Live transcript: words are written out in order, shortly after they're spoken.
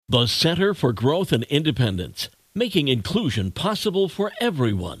The Center for Growth and Independence, making inclusion possible for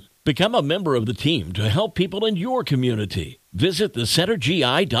everyone. Become a member of the team to help people in your community. Visit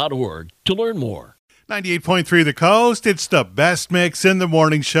thecentergi.org to learn more. 98.3 The Coast, it's the best mix in the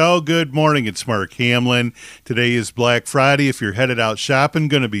morning show. Good morning, it's Mark Hamlin. Today is Black Friday. If you're headed out shopping,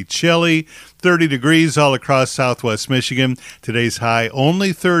 going to be chilly. 30 degrees all across southwest Michigan. Today's high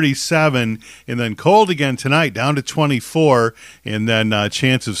only 37, and then cold again tonight, down to 24, and then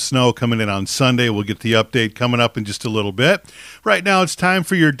chance of snow coming in on Sunday. We'll get the update coming up in just a little bit. Right now, it's time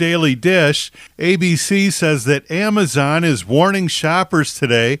for your daily dish. ABC says that Amazon is warning shoppers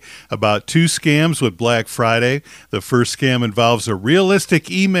today about two scams with Black Friday. The first scam involves a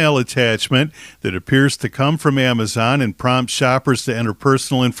realistic email attachment that appears to come from Amazon and prompts shoppers to enter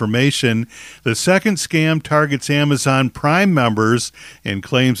personal information. The second scam targets Amazon Prime members and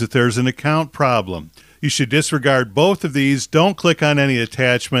claims that there's an account problem. You should disregard both of these. Don't click on any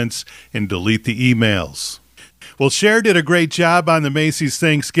attachments and delete the emails. Well, Cher did a great job on the Macy's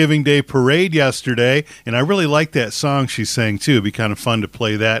Thanksgiving Day Parade yesterday, and I really like that song she sang, too. It'd be kind of fun to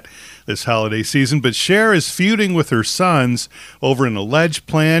play that this holiday season. But Cher is feuding with her sons over an alleged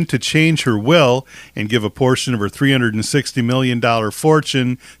plan to change her will and give a portion of her $360 million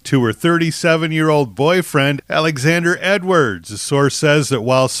fortune to her 37-year-old boyfriend, Alexander Edwards. A source says that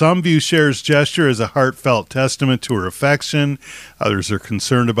while some view Cher's gesture as a heartfelt testament to her affection, others are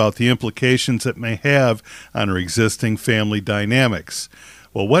concerned about the implications it may have on her existing family dynamics.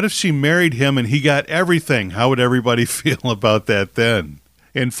 Well, what if she married him and he got everything? How would everybody feel about that then?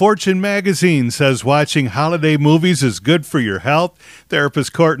 And Fortune magazine says watching holiday movies is good for your health.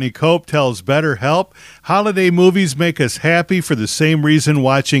 Therapist Courtney Cope tells BetterHelp, holiday movies make us happy for the same reason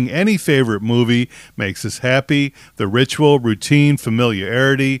watching any favorite movie makes us happy. The ritual, routine,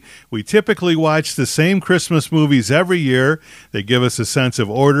 familiarity. We typically watch the same Christmas movies every year. They give us a sense of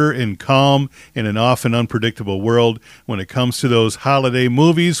order and calm in an often unpredictable world. When it comes to those holiday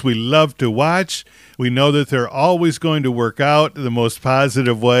movies we love to watch, we know that they're always going to work out the most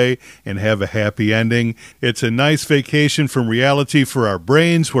positive way and have a happy ending. It's a nice vacation from reality for our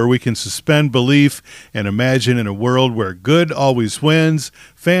brains where we can suspend belief and imagine in a world where good always wins,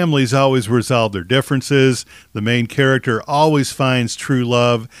 families always resolve their differences, the main character always finds true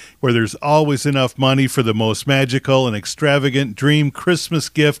love, where there's always enough money for the most magical and extravagant dream Christmas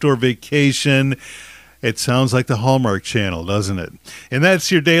gift or vacation. It sounds like the Hallmark Channel, doesn't it? And that's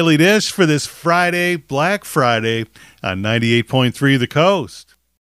your Daily Dish for this Friday, Black Friday, on 98.3 The Coast.